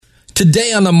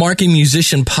Today on the Marketing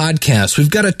Musician Podcast,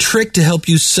 we've got a trick to help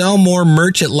you sell more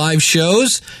merch at live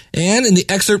shows. And in the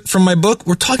excerpt from my book,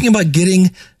 we're talking about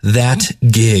getting that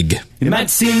gig. It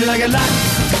might seem like a lot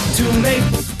to make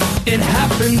it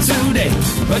happen today,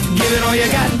 but give it all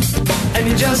you got, and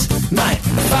you just might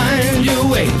find your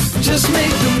way. Just make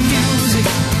the music,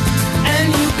 and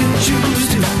you can choose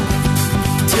to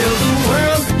tell the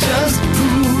world just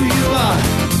who you are.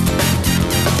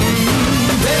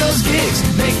 Play those gigs,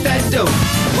 make that dough,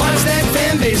 watch that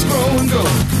fan base grow and grow.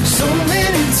 So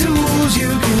many tools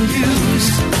you can use.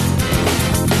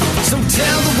 So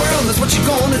tell the world that's what you're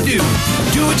gonna do.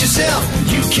 Do it yourself,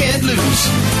 you can't lose.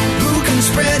 Who can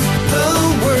spread the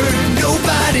word?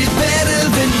 Nobody's better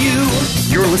than you.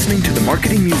 You're listening to the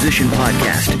Marketing Musician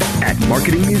Podcast at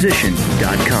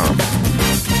marketingmusician.com.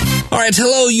 All right,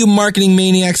 hello, you marketing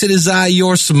maniacs. It is I,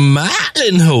 your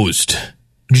smiling host,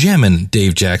 Jammin'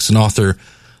 Dave Jackson, author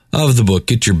of the book,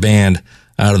 Get Your Band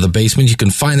Out of the Basement. You can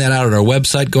find that out at our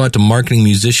website. Go out to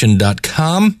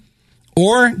marketingmusician.com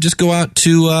or just go out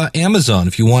to Amazon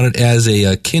if you want it as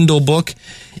a Kindle book.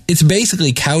 It's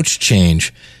basically couch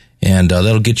change, and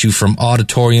that'll get you from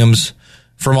auditions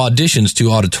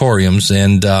to auditoriums.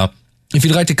 And if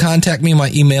you'd like to contact me,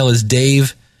 my email is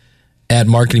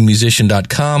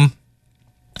dave@marketingmusician.com.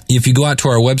 If you go out to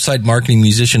our website,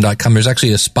 marketingmusician.com, there's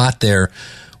actually a spot there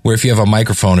where if you have a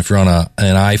microphone, if you're on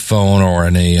an iPhone or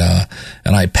an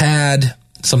iPad,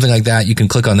 something like that, you can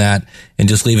click on that and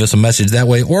just leave us a message that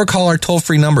way, or call our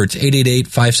toll-free number. It's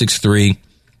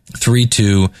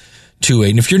 888-563-3228.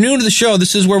 And if you're new to the show,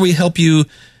 this is where we help you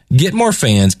get more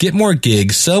fans, get more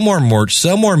gigs, sell more merch,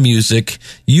 sell more music,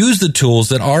 use the tools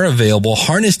that are available,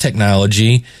 harness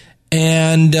technology,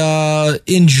 and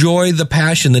enjoy the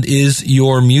passion that is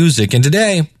your music. And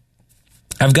today,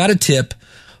 I've got a tip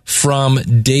from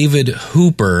David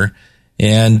Hooper,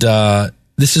 and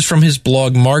this is from his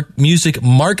blog,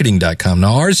 musicmarketing.com.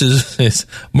 Now, ours is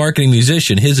Marketing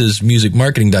Musician. His is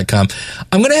musicmarketing.com.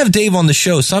 I'm going to have Dave on the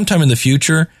show sometime in the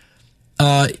future.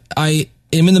 I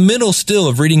am in the middle still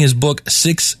of reading his book,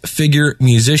 Six Figure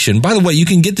Musician. By the way, you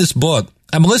can get this book.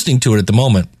 I'm listening to it at the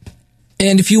moment.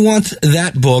 And if you want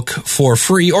that book for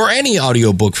free, or any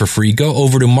audio book for free, go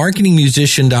over to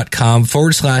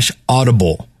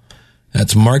marketingmusician.com/audible.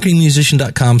 That's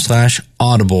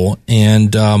marketingmusician.com/audible.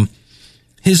 And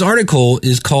his article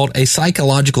is called A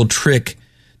Psychological Trick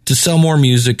to Sell More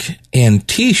Music and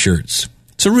T-Shirts.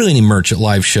 So really any merch at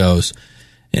live shows.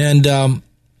 And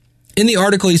in the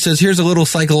article, he says, here's a little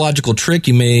psychological trick.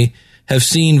 You may have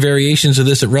seen variations of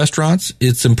this at restaurants.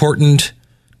 It's important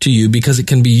to you because it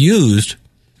can be used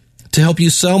to help you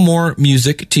sell more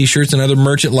music, T-shirts, and other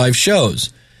merch at live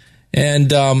shows.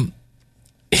 And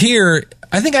here,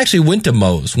 I think I actually went to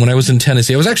Moe's when I was in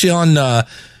Tennessee. I was actually on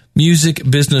Music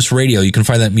Business Radio. You can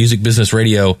find that at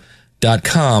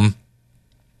musicbusinessradio.com.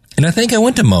 And I think I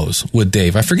went to Moe's with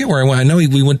Dave. I forget where I went. I know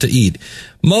we went to eat.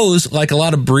 Moe's, like a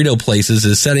lot of burrito places,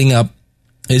 is set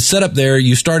up there.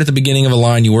 You start at the beginning of a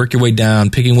line, you work your way down,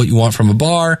 picking what you want from a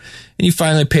bar, and you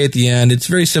finally pay at the end. It's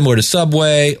very similar to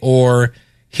Subway, or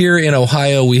here in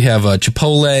Ohio, we have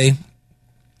Chipotle,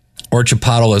 or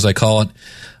Chipotle as I call it.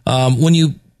 When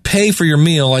you pay for your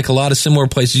meal, like a lot of similar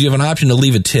places, you have an option to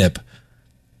leave a tip.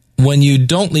 When you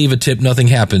don't leave a tip, nothing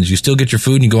happens. You still get your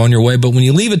food and you go on your way. But when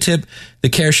you leave a tip, the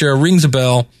cashier rings a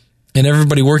bell and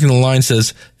everybody working the line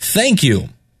says, "Thank you."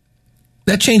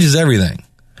 That changes everything.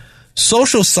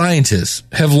 Social scientists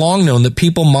have long known that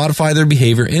people modify their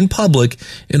behavior in public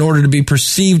in order to be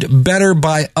perceived better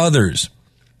by others.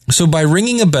 So by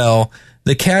ringing a bell,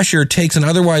 the cashier takes an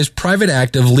otherwise private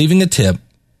act of leaving a tip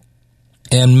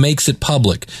and makes it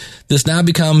public. This now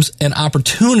becomes an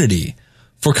opportunity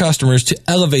for customers to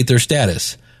elevate their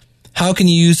status. How can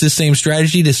you use this same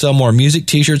strategy to sell more music,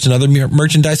 T-shirts, and other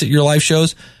merchandise at your live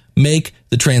shows? Make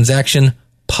the transaction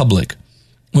public.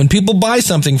 When people buy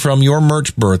something from your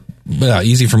merch booth,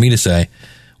 easy for me to say,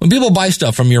 when people buy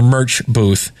stuff from your merch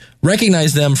booth,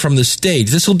 recognize them from the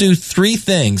stage. This will do three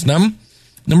things.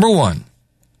 Number one,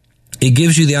 it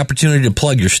gives you the opportunity to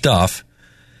plug your stuff.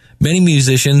 Many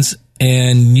musicians,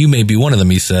 and you may be one of them,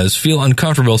 he says, feel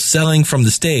uncomfortable selling from the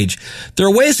stage. There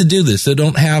are ways to do this that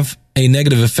don't have a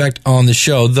negative effect on the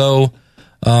show, though,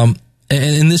 and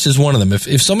this is one of them.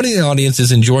 If somebody in the audience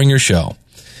is enjoying your show,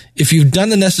 if you've done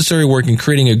the necessary work in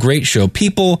creating a great show,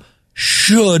 people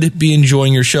should be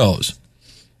enjoying your shows.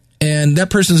 And that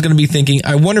person is going to be thinking,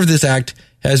 I wonder if this act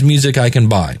has music I can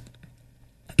buy.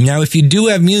 Now, if you do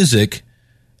have music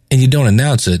and you don't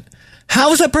announce it,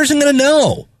 how is that person going to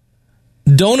know?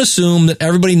 Don't assume that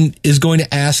everybody is going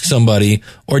to ask somebody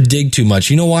or dig too much.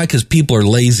 You know why? Because people are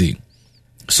lazy.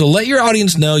 So let your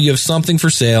audience know you have something for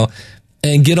sale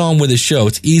and get on with the show.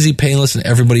 It's easy, painless, and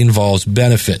everybody involved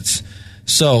benefits.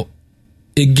 So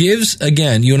it gives,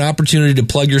 again, you an opportunity to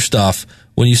plug your stuff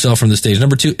when you sell from the stage.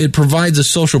 Number 2, it provides a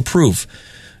social proof.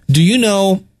 Do you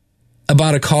know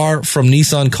about a car from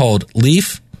Nissan called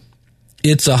Leaf?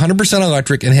 It's 100%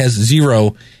 electric and has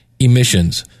 0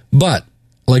 emissions. But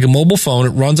like a mobile phone, it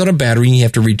runs on a battery and you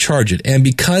have to recharge it. And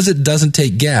because it doesn't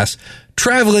take gas,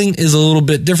 traveling is a little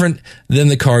bit different than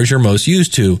the cars you're most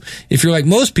used to. If you're like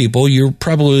most people, you're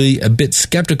probably a bit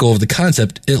skeptical of the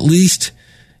concept. At least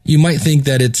you might think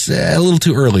that it's a little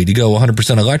too early to go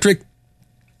 100% electric.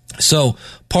 So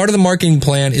part of the marketing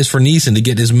plan is for Nissan to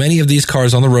get as many of these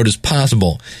cars on the road as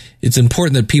possible. It's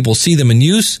important that people see them in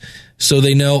use so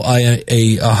they know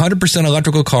a 100%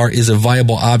 electrical car is a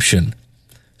viable option.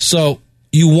 So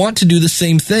you want to do the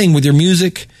same thing with your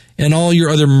music and all your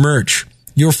other merch.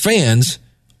 Your fans,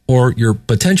 or your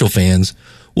potential fans,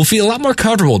 will feel a lot more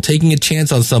comfortable taking a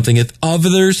chance on something if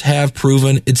others have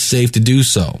proven it's safe to do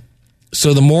so.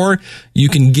 So the more you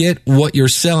can get what you're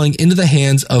selling into the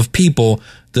hands of people,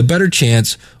 the better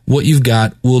chance what you've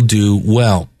got will do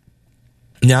well.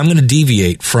 Now I'm going to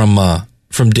deviate from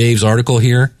Dave's article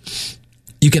here.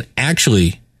 You can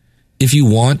actually, if you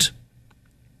want,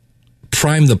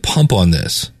 prime the pump on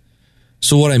this.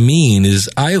 So what I mean is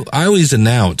I always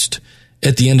announced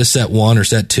at the end of set 1 or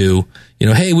set 2,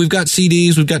 hey, we've got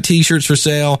CDs, we've got t-shirts for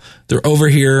sale. They're over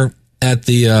here at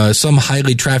the some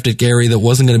highly trafficked area that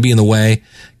wasn't going to be in the way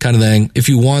kind of thing, if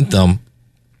you want them.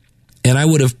 And I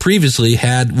would have previously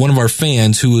had one of our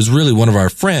fans who was really one of our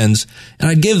friends, and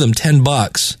I'd give them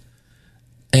 $10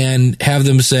 and have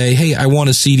them say, hey, I want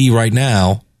a CD right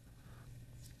now.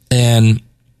 And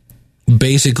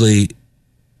basically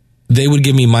they would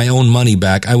give me my own money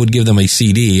back. I would give them a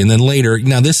CD. And then later,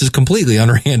 now this is completely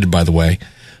underhanded, by the way,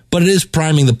 but it is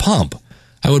priming the pump.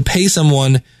 I would pay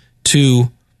someone to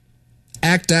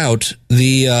act out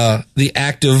the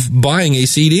act of buying a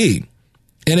CD.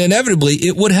 And inevitably,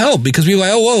 it would help because people are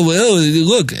like, oh, whoa,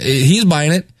 look, he's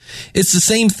buying it. It's the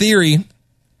same theory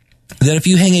that if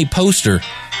you hang a poster,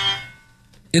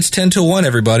 it's 10 to 1,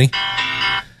 everybody.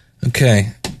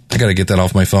 Okay, I got to get that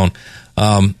off my phone.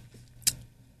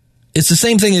 It's the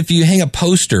same thing if you hang a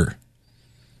poster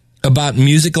about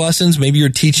music lessons. Maybe you're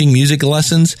teaching music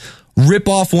lessons. Rip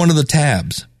off one of the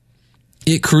tabs.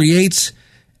 It creates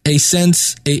a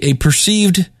sense, a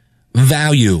perceived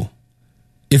value.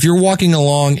 If you're walking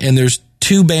along and there's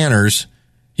 2 banners,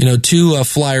 2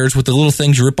 flyers with the little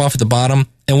things you rip off at the bottom,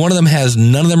 and one of them has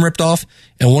none of them ripped off,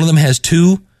 and one of them has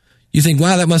 2, you think,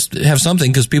 wow, that must have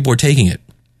something because people are taking it.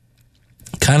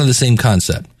 Kind of the same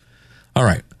concept. All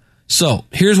right. So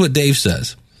here's what Dave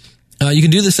says. You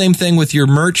can do the same thing with your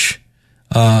merch.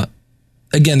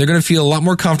 Again, they're going to feel a lot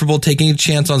more comfortable taking a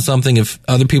chance on something if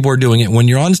other people are doing it. When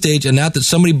you're on stage and not that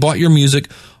somebody bought your music,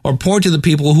 or point to the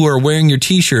people who are wearing your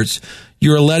t-shirts,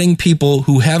 you're letting people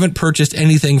who haven't purchased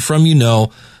anything from you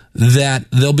know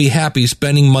that they'll be happy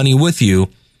spending money with you,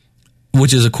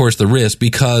 which is, of course, the risk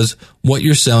because what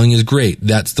you're selling is great.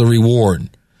 That's the reward.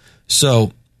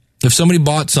 So if somebody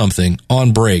bought something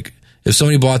on break, if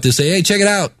somebody bought this, say, hey, check it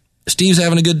out. Steve's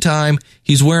having a good time.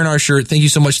 He's wearing our shirt. Thank you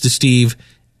so much to Steve.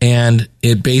 And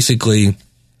it basically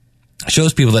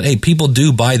shows people that, hey, people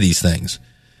do buy these things,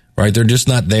 right? They're just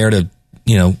not there to,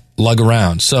 lug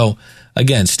around. So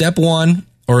again, step 1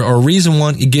 or reason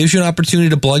 1, it gives you an opportunity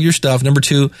to plug your stuff. Number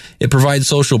 2, it provides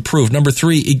social proof. Number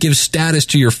 3, it gives status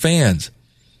to your fans.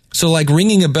 So like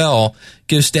ringing a bell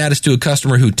gives status to a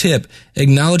customer who tip,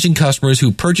 acknowledging customers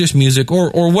who purchase music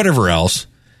or whatever else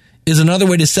is another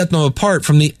way to set them apart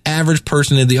from the average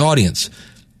person in the audience.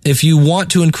 If you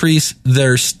want to increase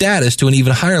their status to an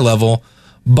even higher level,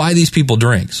 buy these people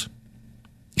drinks.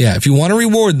 Yeah, if you want to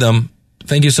reward them,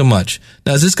 thank you so much.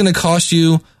 Now, is this going to cost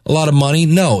you a lot of money?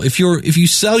 No. If you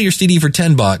sell your CD for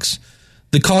 $10,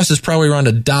 the cost is probably around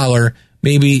 $1,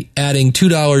 maybe adding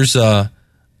 $2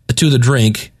 to the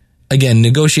drink. Again,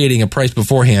 negotiating a price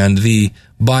beforehand. The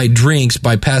buy drinks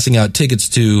by passing out tickets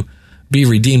to be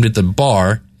redeemed at the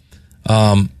bar.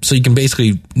 So you can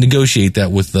basically negotiate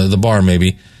that with the bar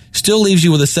maybe. Still leaves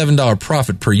you with a $7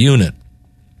 profit per unit.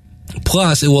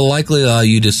 Plus, it will likely allow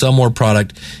you to sell more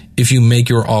product if you make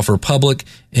your offer public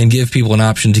and give people an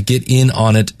option to get in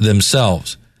on it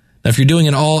themselves. Now, if you're doing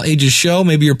an all-ages show,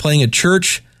 maybe you're playing at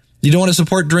church, you don't want to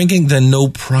support drinking, then no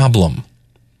problem.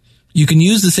 You can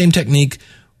use the same technique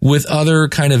with other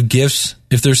kind of gifts.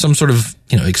 If there's some sort of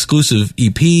exclusive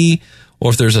EP,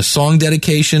 or if there's a song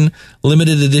dedication,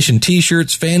 limited edition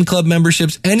t-shirts, fan club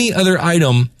memberships, any other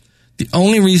item. The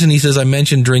only reason he says I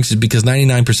mentioned drinks is because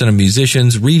 99% of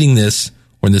musicians reading this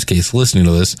or in this case, listening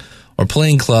to this, or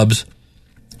playing clubs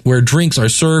where drinks are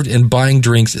served, and buying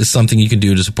drinks is something you can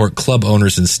do to support club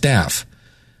owners and staff.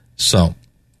 So,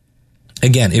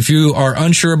 again, if you are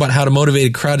unsure about how to motivate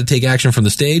a crowd to take action from the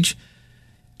stage,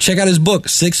 check out his book,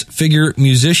 Six Figure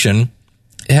Musician.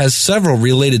 It has several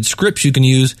related scripts you can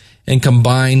use and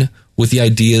combine with the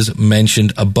ideas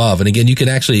mentioned above. And again, you can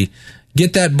actually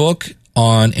get that book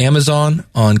on Amazon,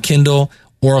 on Kindle,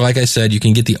 or like I said, you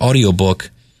can get the audiobook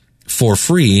for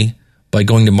free by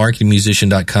going to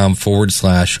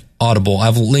marketingmusician.com/audible. I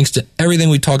have links to everything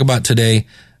we talk about today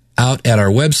out at our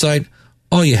website.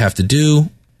 All you have to do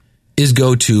is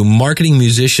go to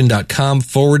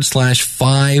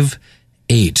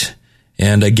marketingmusician.com/58.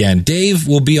 And again, Dave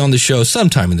will be on the show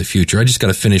sometime in the future. I just got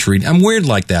to finish reading. I'm weird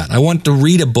like that. I want to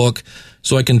read a book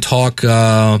so I can talk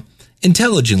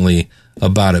intelligently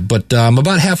about it. But I'm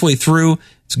about halfway through.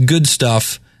 It's good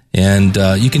stuff. And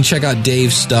you can check out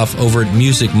Dave's stuff over at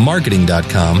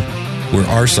musicmarketing.com, where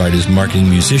our site is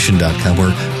marketingmusician.com.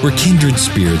 We're kindred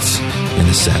spirits in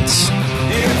a sense.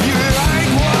 If you like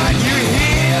what you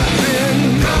hear,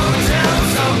 then go tell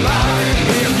somebody.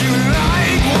 If you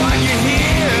like what you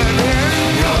hear,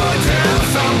 then go tell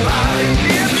somebody.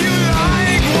 If you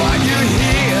like what you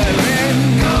hear, then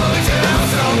go tell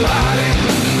somebody.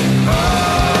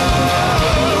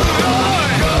 Oh,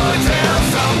 Lord, go tell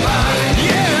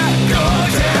somebody. Yeah, go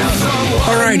tell someone.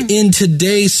 All right, in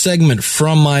today's segment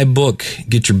from my book,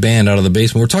 Get Your Band Out of the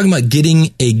Basement, we're talking about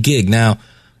getting a gig. Now,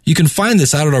 you can find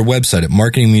this out at our website at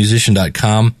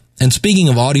marketingmusician.com. And speaking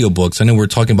of audiobooks, I know we're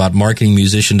talking about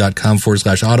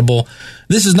marketingmusician.com/audible.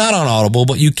 This is not on Audible,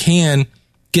 but you can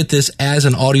get this as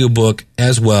an audiobook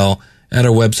as well at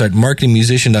our website,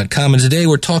 marketingmusician.com. And today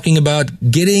we're talking about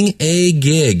getting a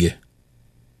gig.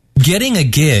 Getting a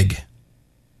gig.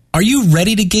 Are you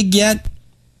ready to gig yet?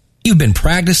 You've been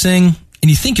practicing and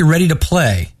you think you're ready to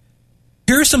play.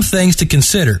 Here are some things to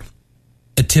consider.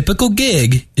 A typical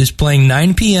gig is playing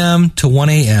 9 p.m. to 1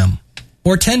 a.m.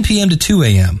 or 10 p.m. to 2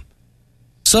 a.m.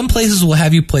 Some places will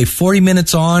have you play 40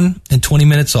 minutes on and 20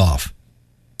 minutes off.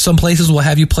 Some places will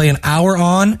have you play an hour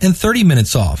on and 30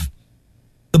 minutes off.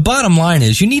 The bottom line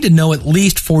is you need to know at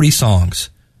least 40 songs.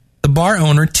 The bar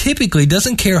owner typically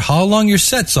doesn't care how long your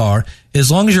sets are as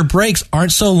long as your breaks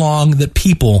aren't so long that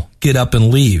people get up and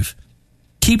leave.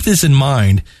 Keep this in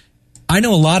mind. I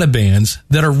know a lot of bands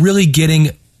that are really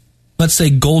getting, let's say,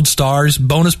 gold stars,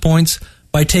 bonus points,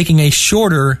 by taking a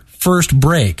shorter first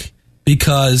break,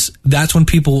 because that's when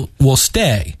people will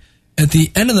stay. At the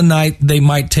end of the night, they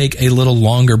might take a little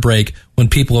longer break when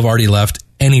people have already left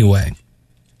anyway.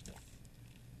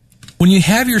 When you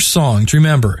have your songs,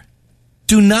 remember,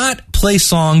 do not play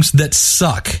songs that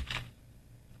suck.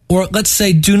 Or let's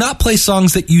say, do not play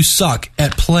songs that you suck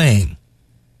at playing.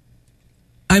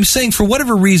 I'm saying for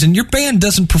whatever reason, your band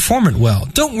doesn't perform it well.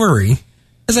 Don't worry.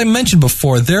 As I mentioned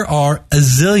before, there are a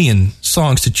zillion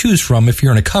songs to choose from if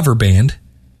you're in a cover band.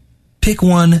 Pick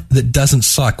one that doesn't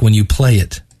suck when you play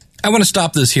it. I want to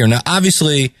stop this here. Now,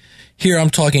 obviously, here I'm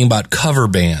talking about cover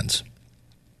bands.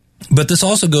 But this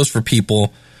also goes for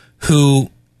people who,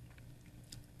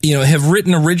 have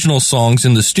written original songs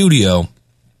in the studio,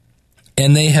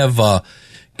 and they have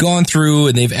gone through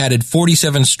and they've added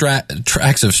 47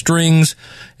 tracks of strings,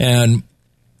 and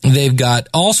they've got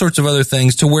all sorts of other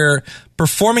things to where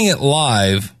performing it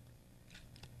live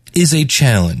is a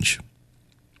challenge.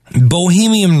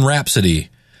 Bohemian Rhapsody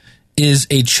is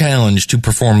a challenge to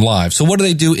perform live. So what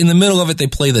do? In the middle of it, they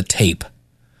play the tape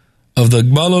of the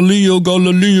Galileo,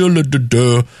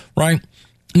 right?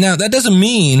 Now, that doesn't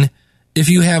mean if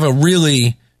you have a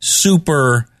really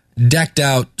super decked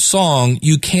out song,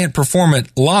 you can't perform it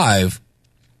live.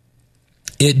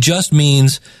 It just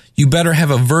means you better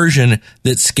have a version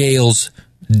that scales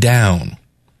down.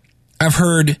 I've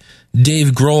heard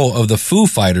Dave Grohl of the Foo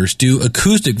Fighters do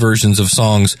acoustic versions of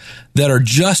songs that are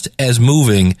just as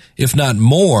moving, if not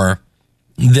more,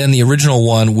 than the original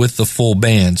one with the full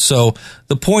band. So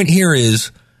the point here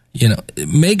is,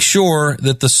 make sure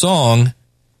that the song,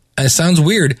 it sounds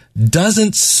weird,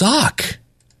 doesn't suck.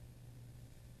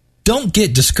 Don't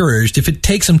get discouraged if it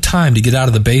takes some time to get out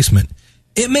of the basement.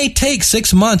 It may take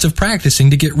 6 months of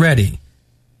practicing to get ready.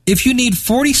 If you need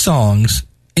 40 songs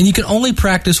and you can only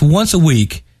practice once a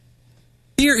week,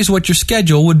 here is what your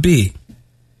schedule would be.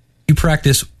 You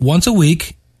practice once a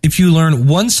week. If you learn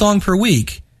one song per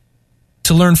week,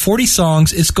 to learn 40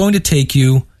 songs, it's going to take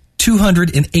you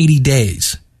 280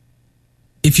 days.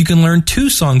 If you can learn 2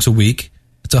 songs a week,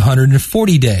 it's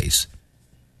 140 days.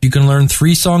 You can learn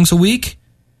 3 songs a week,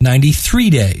 93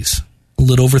 days, a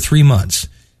little over 3 months.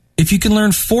 If you can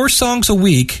learn 4 songs a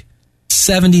week,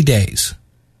 70 days,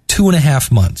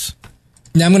 2.5 months.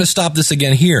 Now I'm going to stop this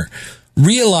again here.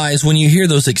 Realize when you hear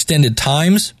those extended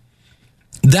times,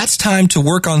 that's time to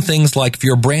work on things like, if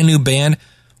you're a brand new band,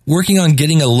 working on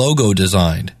getting a logo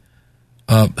designed,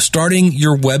 starting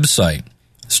your website,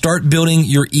 start building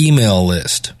your email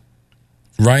list,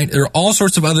 right? There are all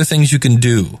sorts of other things you can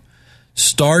do.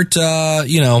 Start,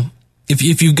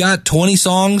 if you've got 20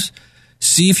 songs,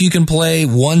 see if you can play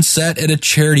one set at a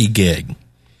charity gig.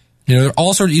 There are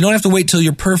all sorts. You don't have to wait till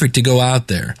you're perfect to go out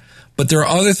there, but there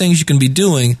are other things you can be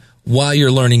doing while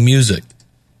you're learning music.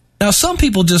 Now, some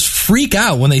people just freak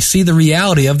out when they see the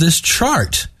reality of this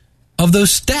chart, of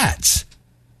those stats,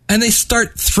 and they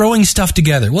start throwing stuff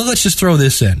together. Well, let's just throw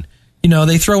this in.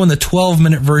 They throw in the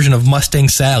 12-minute version of Mustang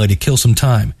Sally to kill some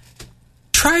time.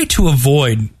 Try to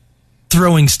avoid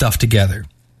throwing stuff together.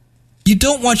 You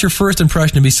don't want your first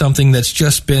impression to be something that's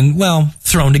just been,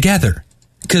 thrown together.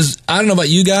 Because I don't know about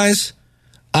you guys,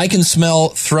 I can smell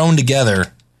thrown together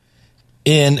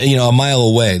in, a mile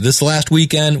away. This last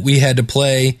weekend, we had to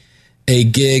play a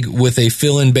gig with a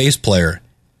fill-in bass player.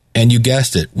 And you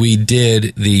guessed it, we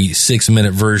did the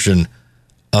 6-minute version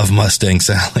of Mustang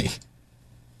Sally.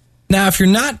 Now, if you're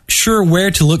not sure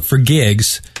where to look for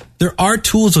gigs, there are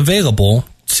tools available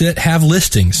to have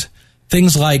listings.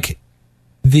 Things like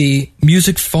the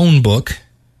Music Phone Book,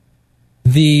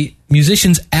 the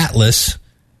Musician's Atlas,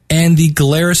 and the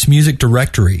Galeris Music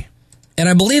Directory. And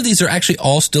I believe these are actually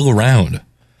all still around.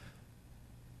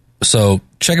 So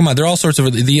check them out. They're all sorts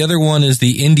of... The other one is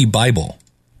the Indie Bible.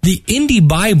 The Indie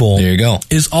Bible, there you go,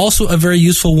 is also a very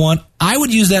useful one. I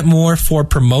would use that more for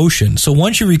promotion. So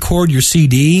once you record your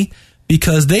CD,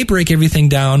 because they break everything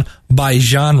down by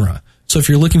genre. So if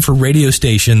you're looking for radio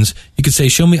stations, you could say,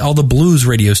 show me all the blues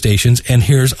radio stations, and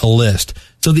here's a list.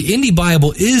 So the Indie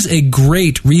Bible is a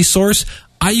great resource.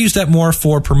 I use that more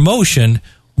for promotion,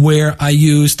 where I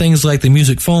use things like the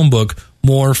Music Phone Book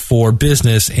more for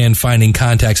business and finding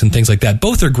contacts and things like that.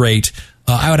 Both are great.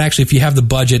 I would actually, if you have the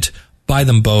budget, buy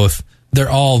them both. They're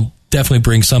all definitely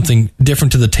bring something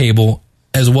different to the table,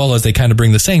 as well as they kind of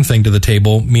bring the same thing to the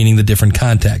table, meaning the different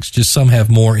contacts. Just some have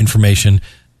more information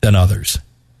than others.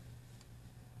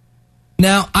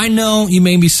 Now, I know you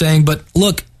may be saying, but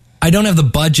look, I don't have the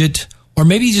budget, or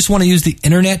maybe you just want to use the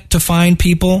internet to find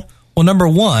people. Well, number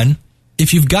one,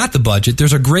 if you've got the budget,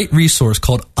 there's a great resource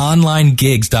called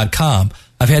onlinegigs.com.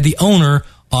 I've had the owner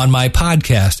on my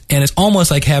podcast, and it's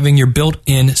almost like having your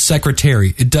built-in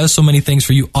secretary. It does so many things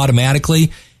for you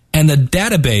automatically, and the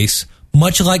database,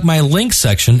 much like my links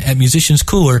section at Musicians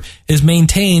Cooler, is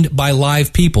maintained by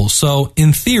live people. So,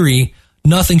 in theory,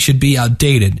 nothing should be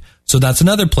outdated. So that's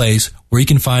another place where you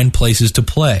can find places to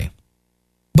play.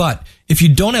 But if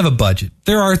you don't have a budget,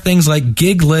 there are things like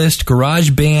GigList,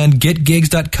 GarageBand,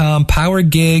 GetGigs.com,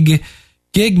 PowerGig,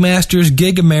 GigMasters,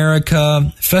 Gig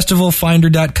America,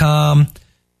 FestivalFinder.com,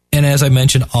 and as I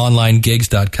mentioned,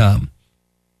 OnlineGigs.com.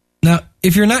 Now,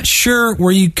 if you're not sure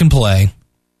where you can play,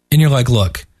 and you're like,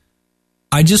 look,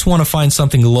 I just want to find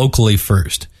something locally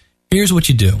first, here's what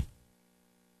you do.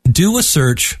 Do a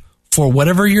search for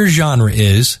whatever your genre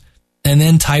is, and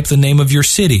then type the name of your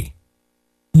city.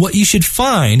 What you should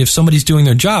find, if somebody's doing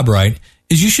their job right,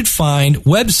 is you should find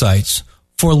websites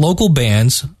for local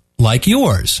bands like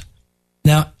yours.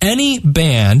 Now, any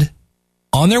band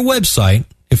on their website,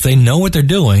 if they know what they're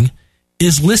doing,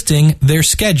 is listing their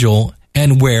schedule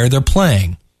and where they're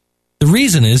playing. The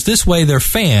reason is this way their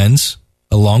fans,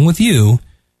 along with you,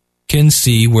 can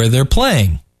see where they're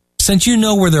playing. Since you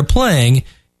know where they're playing,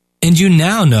 and you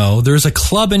now know there's a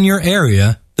club in your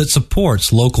area that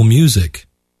supports local music.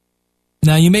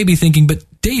 Now, you may be thinking, but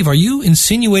Dave, are you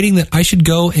insinuating that I should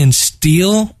go and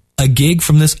steal a gig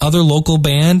from this other local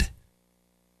band?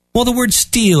 Well, the word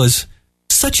steal is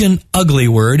such an ugly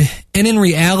word, and in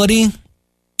reality,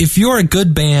 if you're a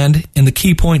good band, and the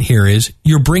key point here is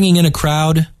you're bringing in a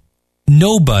crowd,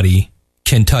 nobody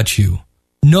can touch you.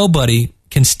 Nobody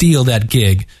can steal that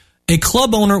gig. A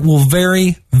club owner will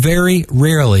very, very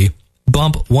rarely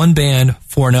bump one band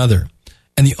for another.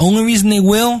 And the only reason they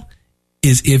will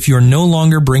is if you're no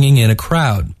longer bringing in a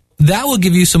crowd. That will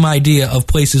give you some idea of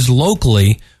places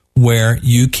locally where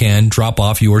you can drop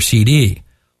off your CD.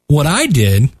 What I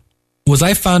did was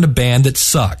I found a band that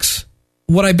sucks.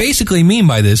 What I basically mean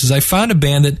by this is I found a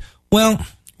band that, well,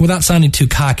 without sounding too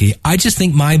cocky, I just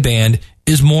think my band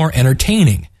is more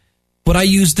entertaining. But I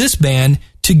use this band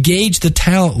to gauge the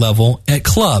talent level at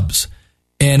clubs.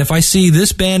 And if I see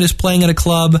this band is playing at a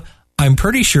club, I'm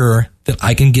pretty sure that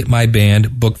I can get my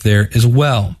band booked there as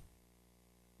well.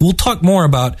 We'll talk more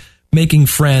about making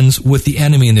friends with the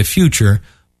enemy in the future,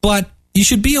 but you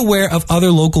should be aware of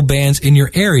other local bands in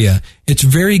your area. It's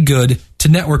very good to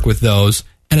network with those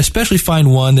and especially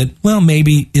find one that, well,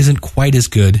 maybe isn't quite as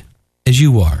good as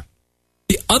you are.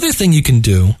 The other thing you can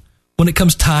do when it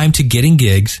comes time to getting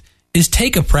gigs is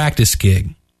take a practice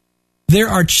gig. There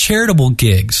are charitable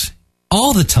gigs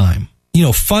all the time,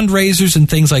 fundraisers and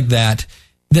things like that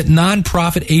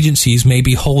nonprofit agencies may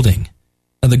be holding.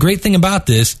 Now, the great thing about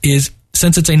this is,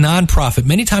 since it's a nonprofit,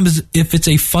 many times if it's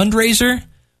a fundraiser,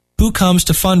 who comes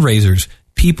to fundraisers?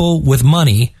 People with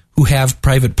money who have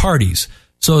private parties.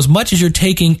 So as much as you're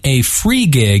taking a free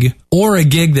gig or a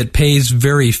gig that pays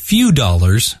very few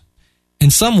dollars,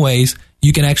 in some ways,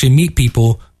 you can actually meet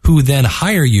people who then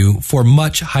hire you for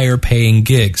much higher paying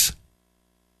gigs.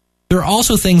 There are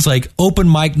also things like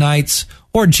open mic nights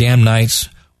or jam nights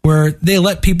where they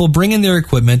let people bring in their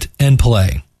equipment and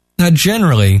play. Now,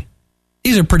 generally,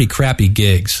 these are pretty crappy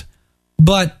gigs,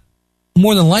 but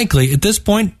more than likely, at this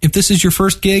point, if this is your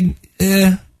first gig,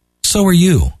 so are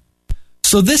you.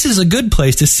 So this is a good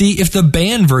place to see if the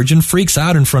band virgin freaks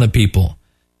out in front of people.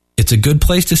 It's a good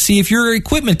place to see if your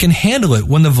equipment can handle it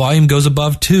when the volume goes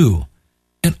above 2.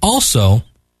 And also,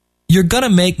 you're going to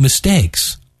make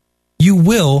mistakes. You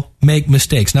will make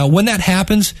mistakes. Now, when that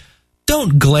happens,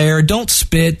 don't glare, don't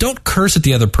spit, don't curse at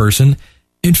the other person.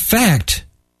 In fact,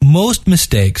 most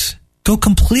mistakes go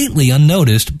completely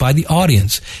unnoticed by the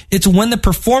audience. It's when the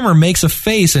performer makes a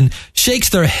face and shakes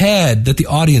their head that the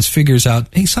audience figures out,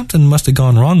 hey, something must have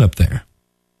gone wrong up there.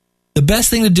 The best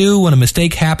thing to do when a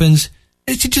mistake happens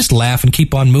is to just laugh and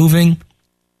keep on moving.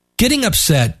 Getting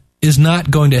upset is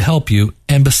not going to help you,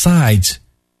 and besides,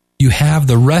 you have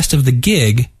the rest of the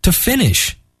gig to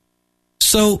finish.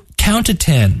 So count to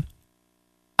 10.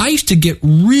 I used to get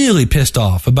really pissed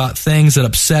off about things that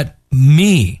upset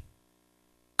me.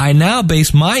 I now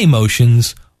base my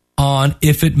emotions on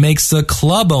if it makes the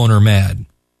club owner mad.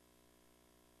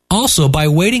 Also, by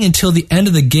waiting until the end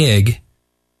of the gig,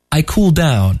 I cool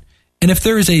down, and if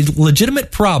there is a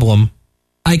legitimate problem,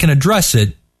 I can address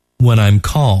it when I'm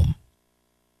calm.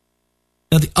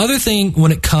 Now, the other thing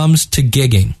when it comes to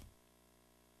gigging,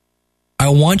 I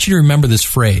want you to remember this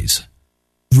phrase,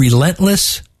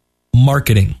 relentless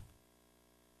marketing.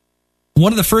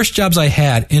 One of the first jobs I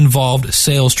had involved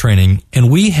sales training,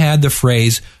 and we had the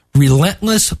phrase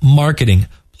relentless marketing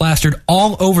plastered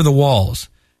all over the walls.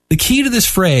 The key to this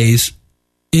phrase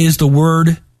is the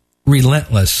word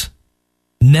relentless,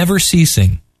 never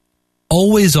ceasing,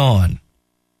 always on.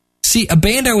 See, a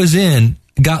band I was in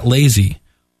got lazy.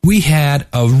 We had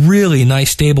a really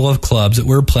nice stable of clubs that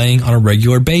we were playing on a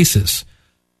regular basis.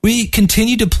 We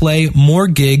continued to play more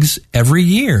gigs every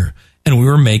year, and we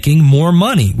were making more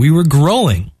money. We were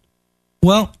growing.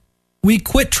 Well, we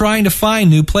quit trying to find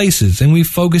new places, and we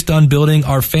focused on building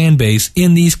our fan base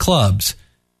in these clubs.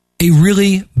 A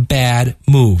really bad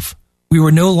move. We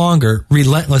were no longer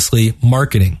relentlessly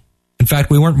marketing. In fact,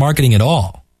 we weren't marketing at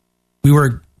all. We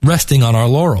were resting on our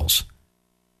laurels.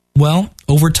 Well,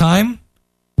 over time,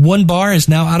 one bar is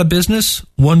now out of business,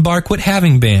 one bar quit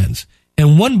having bands,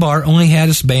 and one bar only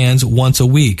has bands once a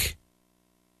week.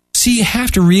 See, you have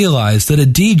to realize that a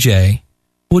DJ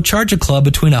will charge a club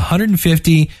between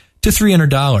 $150 to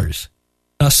 $300.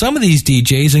 Now, some of these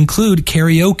DJs include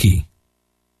karaoke.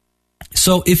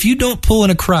 So if you don't pull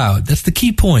in a crowd, that's the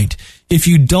key point. If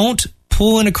you don't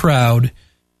pull in a crowd,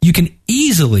 you can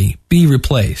easily be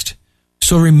replaced.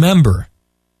 So remember,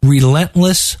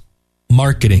 relentless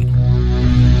marketing.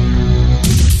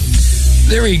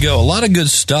 There you go. A lot of good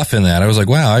stuff in that. I was like,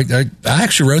 wow, I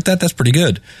actually wrote that. That's pretty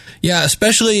good. Yeah,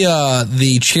 especially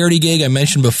the charity gig I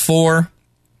mentioned before.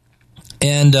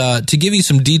 And to give you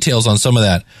some details on some of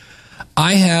that,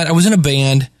 I was in a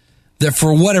band that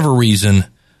for whatever reason,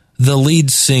 the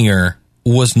lead singer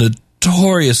was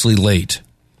notoriously late.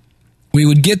 We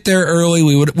would get there early.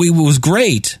 It was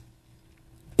great.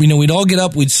 We'd all get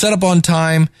up. We'd set up on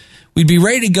time. We'd be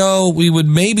ready to go. We would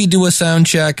maybe do a sound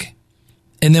check.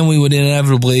 And then we would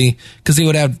inevitably, because he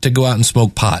would have to go out and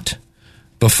smoke pot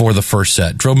before the first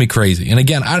set. Drove me crazy. And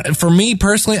again, for me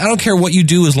personally, I don't care what you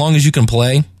do as long as you can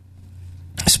play.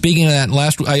 Speaking of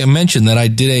that, I mentioned that I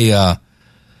did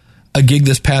a gig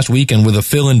this past weekend with a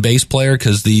fill-in bass player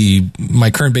because my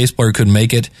current bass player couldn't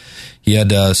make it. He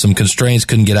had some constraints,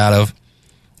 couldn't get out of.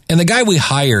 And the guy we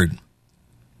hired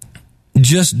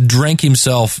just drank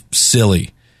himself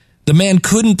silly. The man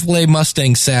couldn't play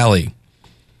Mustang Sally.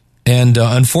 And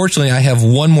unfortunately, I have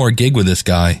one more gig with this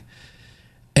guy.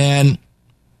 And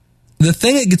the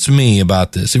thing that gets me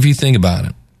about this, if you think about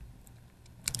it,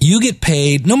 you get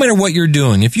paid no matter what you're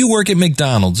doing. If you work at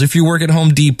McDonald's, if you work at Home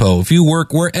Depot, if you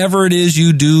work wherever it is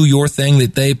you do your thing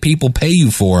that people pay you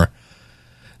for,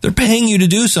 they're paying you to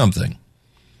do something.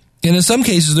 And in some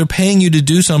cases, they're paying you to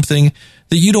do something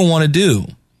that you don't want to do.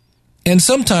 And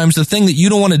sometimes the thing that you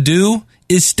don't want to do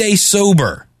is stay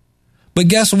sober. But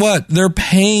guess what? They're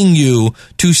paying you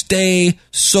to stay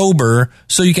sober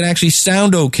so you can actually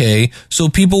sound okay, so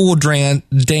people will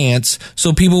dance,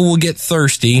 so people will get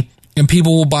thirsty, and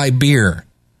people will buy beer.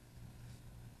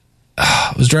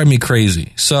 It was driving me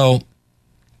crazy. So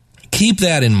keep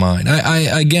that in mind.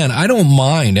 I don't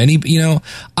mind any,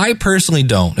 I personally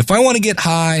don't. If I want to get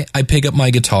high, I pick up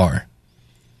my guitar.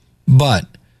 But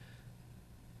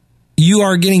you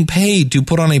are getting paid to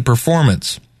put on a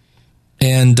performance.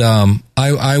 And and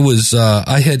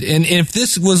if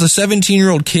this was a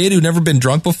 17-year-old kid who'd never been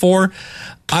drunk before,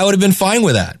 I would have been fine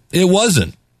with that. It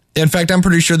wasn't. In fact, I'm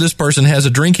pretty sure this person has a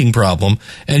drinking problem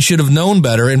and should have known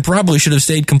better and probably should have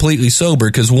stayed completely sober,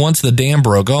 because once the dam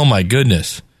broke, oh my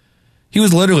goodness. He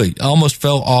was literally almost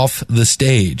fell off the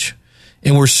stage,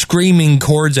 and we're screaming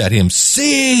chords at him.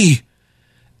 C,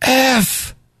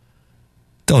 F.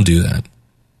 Don't do that.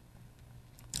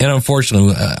 And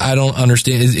unfortunately, I don't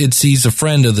understand. He's a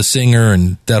friend of the singer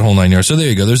and that whole 9 yards. So there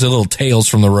you go. There's a little Tales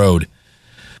from the Road.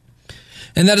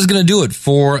 And that is going to do it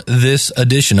for this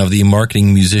edition of the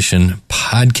Marketing Musician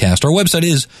Podcast. Our website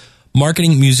is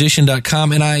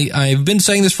marketingmusician.com. And I've been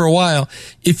saying this for a while.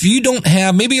 If you don't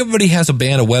have, maybe everybody has a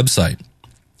band, a website.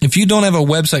 If you don't have a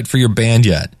website for your band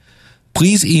yet,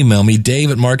 please email me,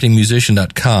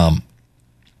 dave@marketingmusician.com.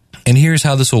 And here's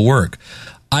how this will work.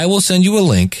 I will send you a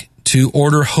link to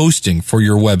order hosting for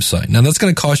your website. Now, that's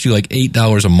going to cost you like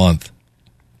 $8 a month.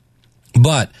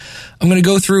 But I'm going to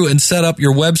go through and set up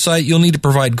your website. You'll need to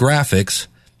provide graphics.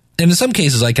 And in some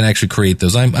cases, I can actually create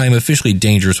those. I'm officially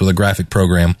dangerous with a graphic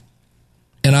program.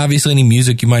 And obviously, any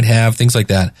music you might have, things like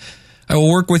that. I will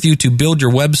work with you to build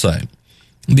your website,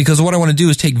 because what I want to do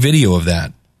is take video of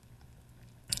that.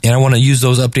 And I want to use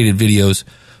those updated videos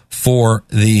for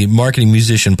the Marketing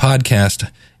Musician Podcast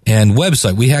and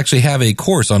website. We actually have a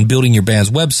course on building your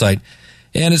band's website,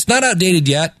 and it's not outdated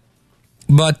yet,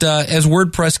 but as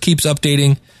WordPress keeps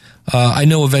updating, I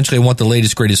know eventually I want the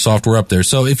latest, greatest software up there.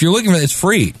 So if you're looking for it, it's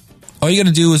free. All you got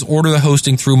to do is order the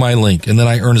hosting through my link, and then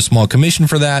I earn a small commission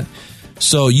for that.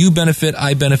 So you benefit,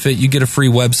 I benefit, you get a free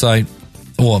website.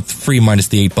 Well, free minus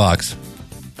the $8.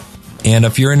 And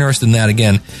if you're interested in that,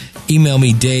 again, email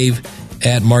me,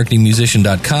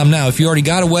 dave@marketingmusician.com. Now, if you already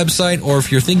got a website, or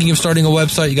if you're thinking of starting a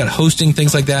website, you got hosting,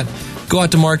 things like that, go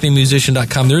out to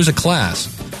marketingmusician.com. There's a class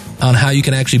on how you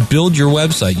can actually build your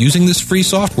website using this free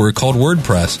software called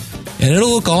WordPress, and it'll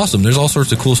look awesome. There's all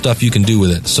sorts of cool stuff you can do with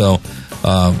it. So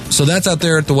that's out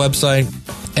there at the website,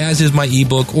 as is my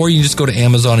ebook, or you can just go to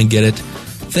Amazon and get it.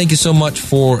 Thank you so much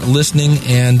for listening,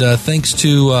 and thanks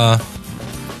to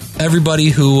everybody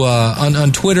who,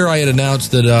 on Twitter, I had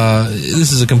announced that,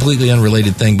 this is a completely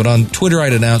unrelated thing, but on Twitter I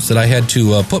had announced that I had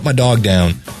to put my dog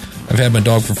down. I've had my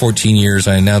dog for 14 years.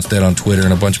 I announced that on Twitter,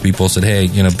 and a bunch of people said, hey,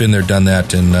 been there, done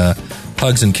that, and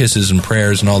hugs and kisses and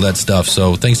prayers and all that stuff.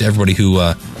 So thanks to everybody who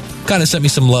kind of sent me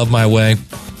some love my way,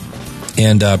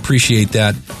 and appreciate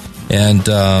that. And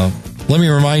let me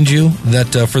remind you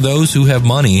that for those who have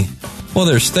money, well,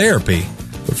 there's therapy,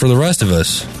 but for the rest of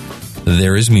us,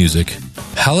 there is music.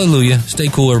 Hallelujah. Stay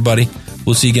cool, everybody.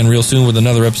 We'll see you again real soon with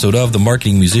another episode of the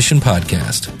Marketing Musician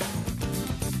Podcast.